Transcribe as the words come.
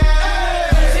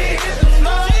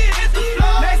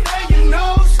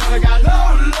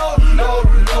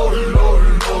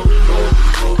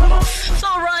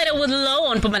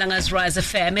Mpumalanga's Rise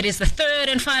FM. It is the third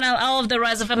and final hour of the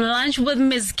Rise FM Lunch with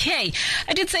Ms. K.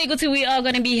 I did say we are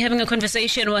going to be having a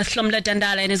conversation with Hlomla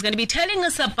Dandalas, and he's going to be telling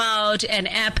us about an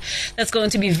app that's going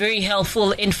to be very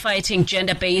helpful in fighting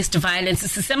gender-based violence.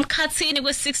 This is some cutscene. It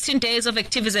was 16 days of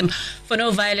activism for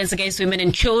no violence against women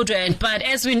and children. But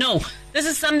as we know, this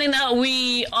is something that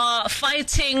we are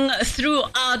fighting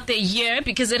throughout the year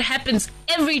because it happens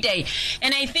every day.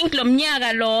 And I think lo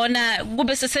mnyaka lona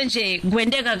kube sesenje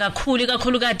kwendeka kakhulu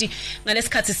ikakhulukati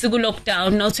ngalesikhathi siku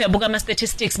lockdown nothi uyabuka ama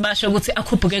statistics basho ukuthi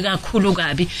akhuphuke kakhulu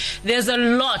kabi. There's a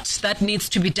lot that needs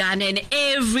to be done, and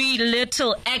every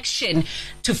little action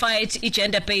to fight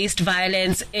gender-based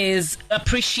violence is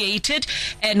appreciated,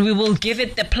 and we will give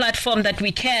it the platform that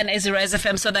we can as Rise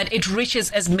FM so that it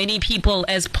reaches as many people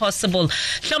as possible.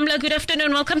 Hlomla, good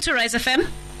afternoon. Welcome to Rise FM.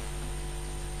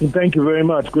 Thank you very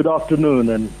much. Good afternoon,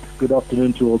 and good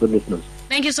afternoon to all the listeners.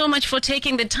 Thank you so much for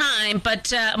taking the time,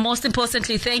 but most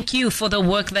importantly, thank you for the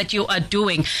work that you are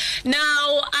doing.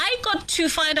 Now, I got to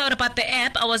find out about the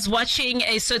app. I was watching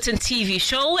a certain TV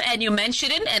show, and you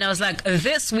mentioned it, and I was like,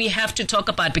 this we have to talk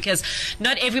about, because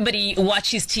not everybody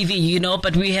watches TV,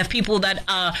 but we have people that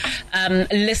are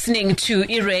listening to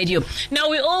e-radio. Now,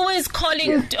 we're always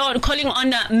calling on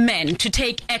men to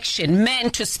take action, men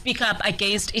to speak up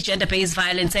against gender-based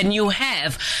violence, and you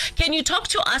have. Can you talk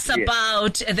to us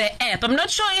about the app? I'm not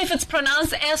sure if it's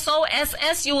pronounced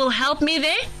SOSS. You will help me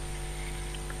there?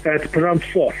 It's pronounced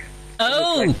SOS.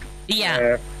 Oh,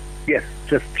 yeah. Yes,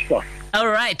 just SOS. All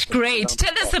right, great.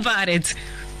 Tell us about it.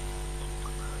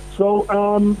 So,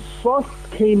 SOS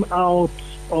came out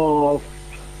of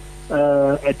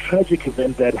a tragic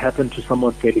event that happened to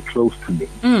someone fairly close to me,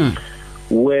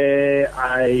 where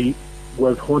I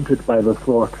was haunted by the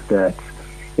thought that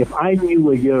if I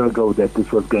knew a year ago that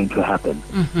this was going to happen,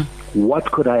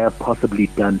 what could I have possibly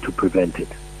done to prevent it?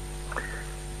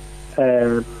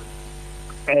 And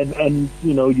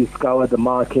you scour the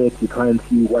market, you try and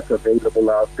see what's available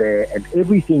out there, and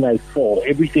everything I saw,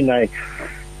 everything I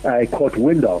caught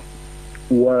wind of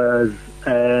was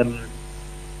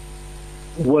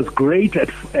great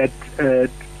at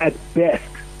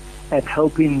best at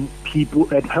helping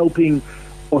people, at helping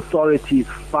authorities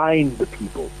find the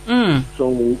people.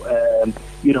 So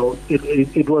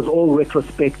it was all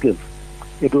retrospective.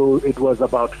 It was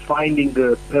about finding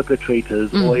the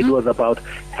perpetrators, or it was about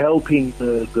helping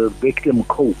the victim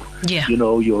cope. Yeah.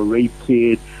 Your rape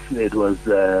kits. It was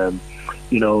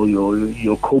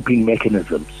your coping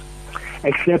mechanisms.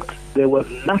 Except there was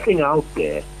nothing out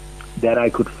there that I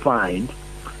could find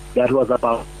that was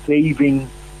about saving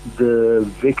the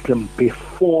victim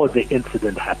before the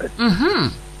incident happened.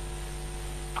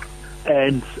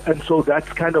 And so that's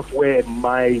kind of where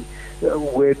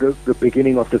the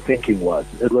beginning of the thinking was.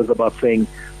 It was about saying,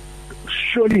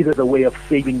 surely there's a way of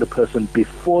saving the person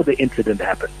before the incident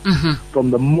happened.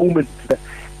 From the moment and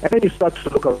then you start to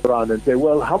look around and say,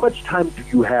 well, how much time do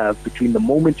you have between the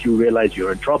moment you realize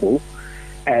you're in trouble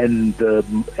and the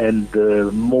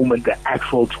moment the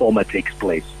actual trauma takes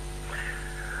place?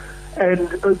 And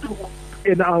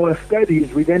in our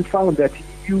studies, we then found that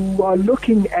you are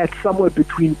looking at somewhere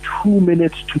between 2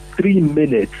 minutes to 3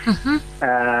 minutes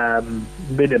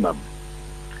minimum.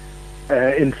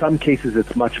 In some cases,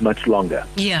 it's much, much longer.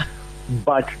 Yeah.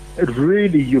 But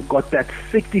really, you've got that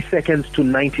 60 seconds to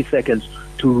 90 seconds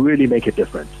to really make a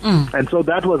difference. And so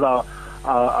that was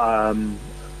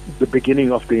the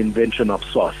beginning of the invention of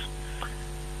SOS.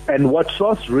 And what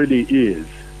SOS really is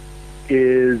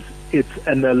it's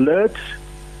an alert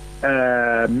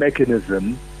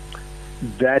mechanism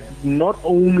that not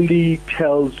only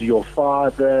tells your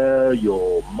father,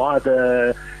 your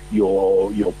mother,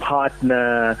 your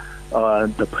partner,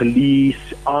 the police,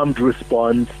 armed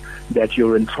response that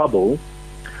you're in trouble,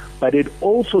 but it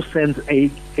also sends a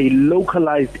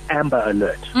localized Amber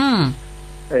Alert.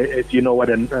 You know what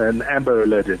an Amber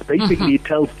Alert is? Basically, it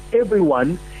tells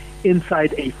everyone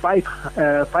inside a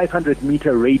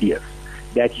 500-meter radius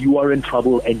that you are in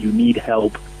trouble and you need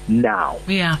help now.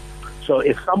 Yeah. So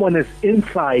if someone is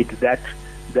inside that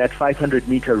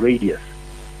 500-meter radius,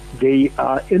 they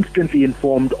are instantly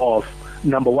informed of,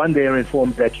 number one, they are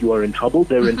informed that you are in trouble.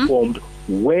 They're informed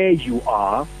where you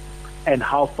are and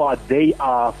how far they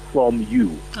are from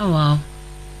you. Oh, wow.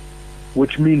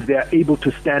 Which means they're able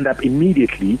to stand up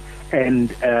immediately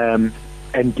and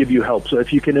give you help. So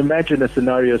if you can imagine a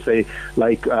scenario, say,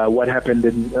 like what happened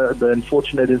in the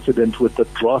unfortunate incident with the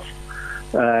Dross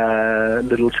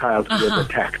little child who was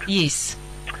attacked. Yes.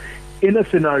 In a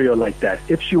scenario like that,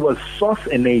 if she was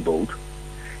SOS-enabled,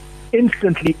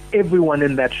 instantly everyone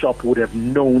in that shop would have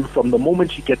known from the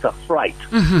moment she gets a fright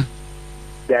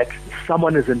that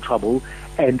someone is in trouble,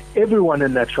 and everyone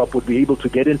in that shop would be able to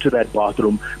get into that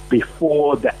bathroom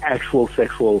before the actual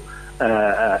sexual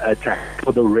attack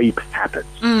or the rape happens.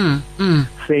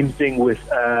 Same thing with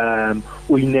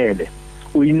Uinene.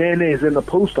 Uinene is in the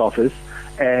post office,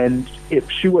 and if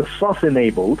she was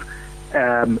SOS-enabled,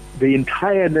 the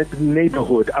entire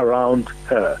neighborhood around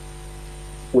her,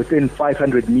 within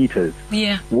 500 meters,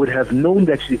 would have known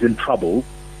that she's in trouble,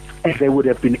 and they would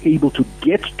have been able to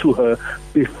get to her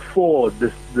before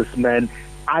this man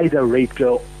either raped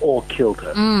her or killed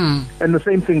her. And the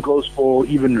same thing goes for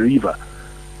even Reva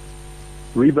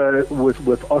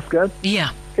with Oscar.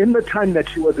 In the time that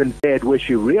she was in bed, where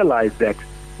she realized that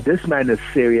this man is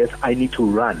serious, I need to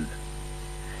run,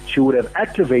 she would have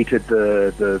activated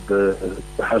her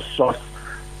SOS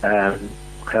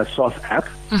app,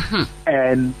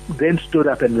 and then stood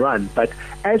up and run. But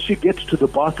as she gets to the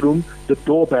bathroom, the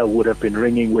doorbell would have been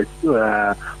ringing with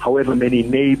however many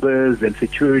neighbors and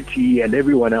security and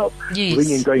everyone else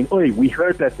ringing, going, "Oi, we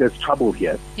heard that there's trouble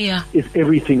here. Is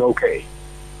everything okay?"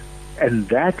 And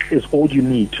that is all you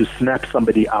need to snap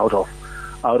somebody out of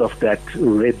that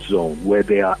red zone where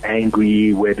they are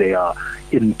angry, where they are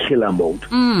in killer mode.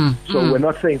 So we're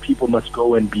not saying people must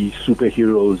go and be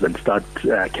superheroes and start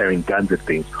carrying guns at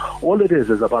things. All it is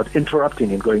about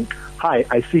interrupting and going, "Hi,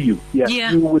 I see you.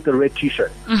 You with the red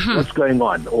T-shirt. What's going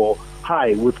on?" Or,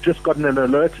 "Hi, we've just gotten an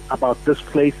alert about this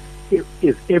place.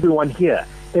 Is everyone here?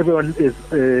 Is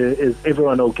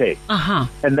everyone okay?"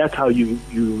 And that's how you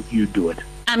do it.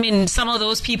 I mean, some of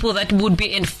those people that would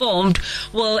be informed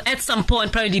will at some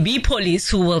point probably be police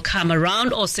who will come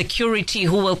around, or security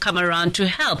who will come around to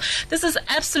help. This is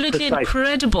absolutely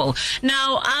incredible.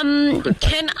 Now,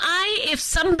 can I, if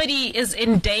somebody is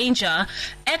in danger,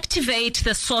 activate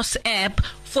the SOS app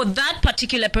for that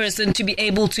particular person to be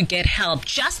able to get help,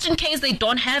 just in case they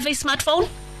don't have a smartphone?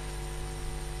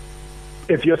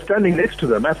 If you're standing next to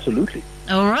them, absolutely.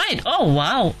 All right. Oh,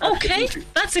 wow. Absolutely. Okay.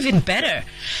 That's even better.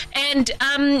 And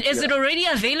is it already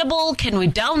available? Can we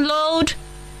download?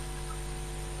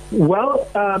 Well,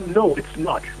 no, it's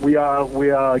not. We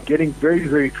are getting very,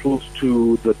 very close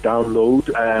to the download.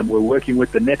 We're working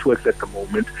with the networks at the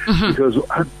moment, because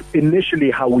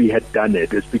initially how we had done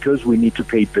it is because we need to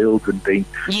pay bills and things.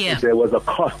 There was a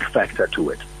cost factor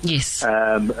to it.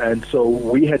 And so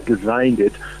we had designed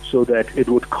it so that it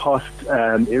would cost,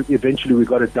 eventually we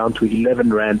got it down to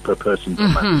 11 Rand per person per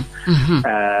month.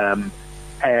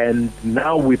 And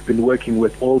now we've been working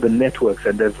with all the networks,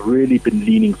 and they've really been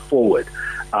leaning forward.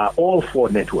 All four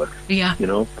networks. You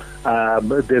know,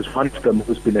 there's one of them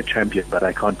who's been a champion, but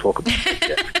I can't talk about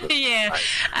it yet.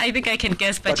 I think I can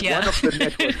guess, but one of the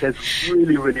networks has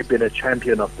really, really been a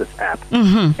champion of this app.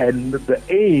 And the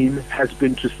aim has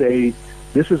been to say,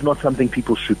 this is not something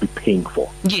people should be paying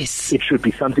for. It should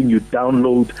be something you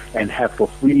download and have for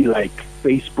free, like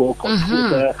Facebook or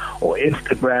Twitter or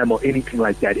Instagram or anything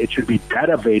like that. It should be that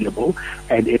available,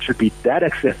 and it should be that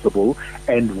accessible.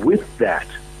 And with that,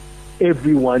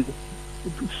 everyone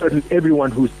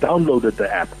who's downloaded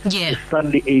the app is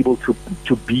suddenly able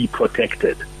to be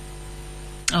protected.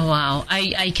 Oh, wow.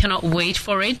 I cannot wait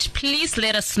for it. Please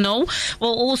let us know.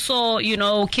 We'll also,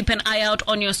 keep an eye out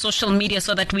on your social media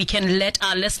so that we can let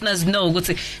our listeners know.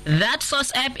 That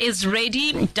SOS app is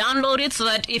ready. Download it so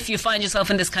that if you find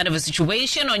yourself in this kind of a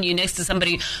situation, or you're next to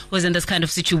somebody who's in this kind of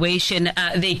situation,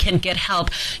 they can get help.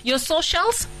 Your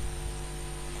socials?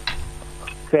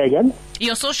 Say again?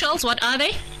 Your socials, what are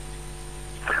they?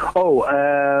 Oh,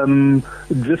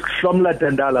 just Hlomla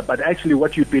Dandalas, but actually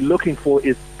what you'd be looking for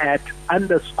is at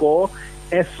 _SOSSZA.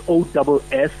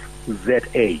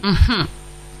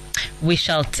 We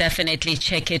shall definitely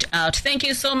check it out. Thank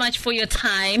you so much for your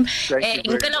time. Thank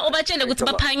you very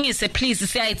much. Please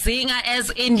say as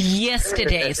in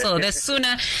yesterday. So the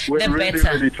sooner we're the really,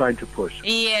 better. Really trying to push.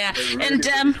 Yeah. Really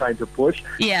trying to push.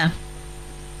 Yeah.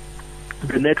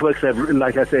 The networks have,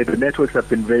 like I said, have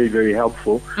been very, very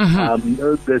helpful.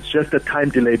 There's just a time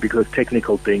delay because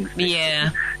technical things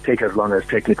take as long as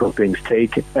technical things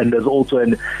take. And there's also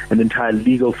an entire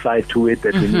legal side to it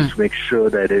that we need to make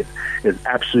sure that it is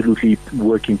absolutely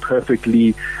working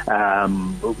perfectly.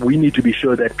 We need to be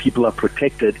sure that people are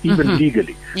protected, even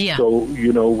legally. So,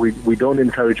 we don't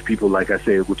encourage people, like I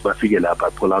say,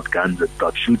 pull out guns and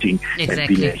start shooting and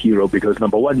being a hero, because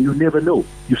number one, you never know.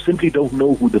 You simply don't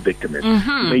know who the victim is.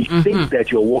 You may think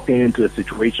that you're walking into a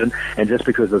situation, and just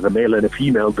because there's a male and a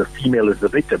female, the female is the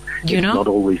victim. It's not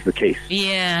always the case.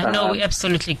 No, we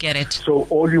absolutely get it. So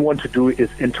all you want to do is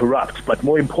interrupt, but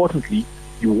more importantly,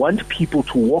 you want people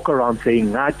to walk around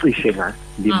saying, "Ngacishenga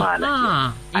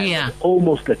limala." I was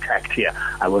almost attacked here.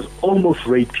 I was almost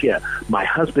raped here. My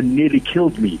husband nearly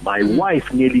killed me. My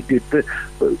wife nearly did this.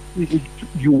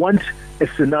 You want a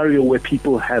scenario where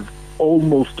people have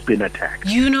almost been attacked.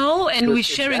 And we're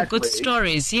sharing good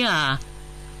stories,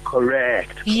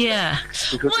 Correct. Yeah.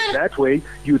 Because in that way,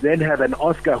 you then have an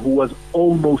Oscar who was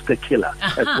almost a killer,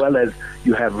 as well as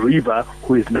you have Reva,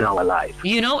 who is now alive.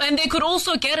 And they could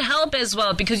also get help as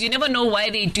well, because you never know why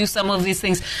they do some of these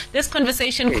things. This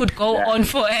conversation could go on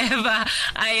forever.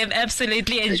 I am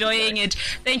absolutely enjoying it.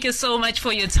 Thank you so much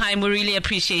for your time. We really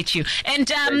appreciate you. And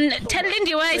tell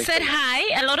Lindy why I said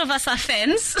hi. A lot of us are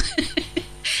fans.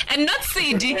 And not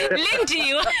Cindy,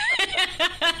 Lindy.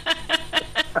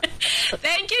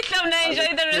 Thank you, Hlomla.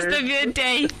 Enjoy the rest of your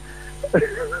day.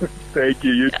 Thank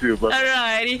you. You too. Bye. All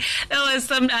righty. That was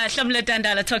Hlomla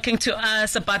Dandalas talking to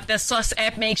us about the Source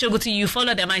app. Make sure you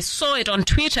follow them. I saw it on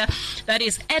Twitter. That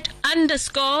is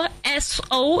 @_SOSSZA.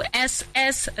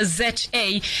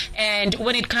 And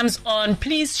when it comes on,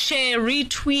 please share,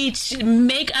 retweet,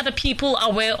 make other people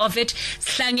aware of it.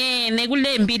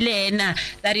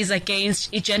 That is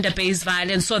against gender-based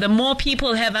violence. So the more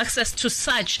people have access to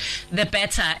such, the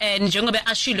better. And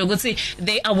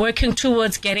they are working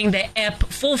towards getting the app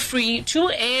for free to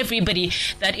everybody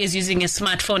that is using a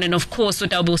smartphone, and of course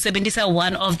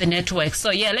one of the networks.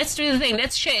 So let's do the thing,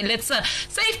 let's share, let's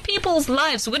save people's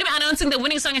lives. We're going to be announcing the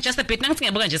winning song in just a bit.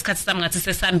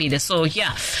 So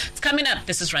it's coming up.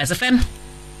 This is Rise FM.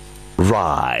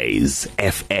 Rise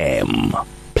FM,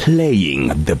 playing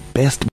the best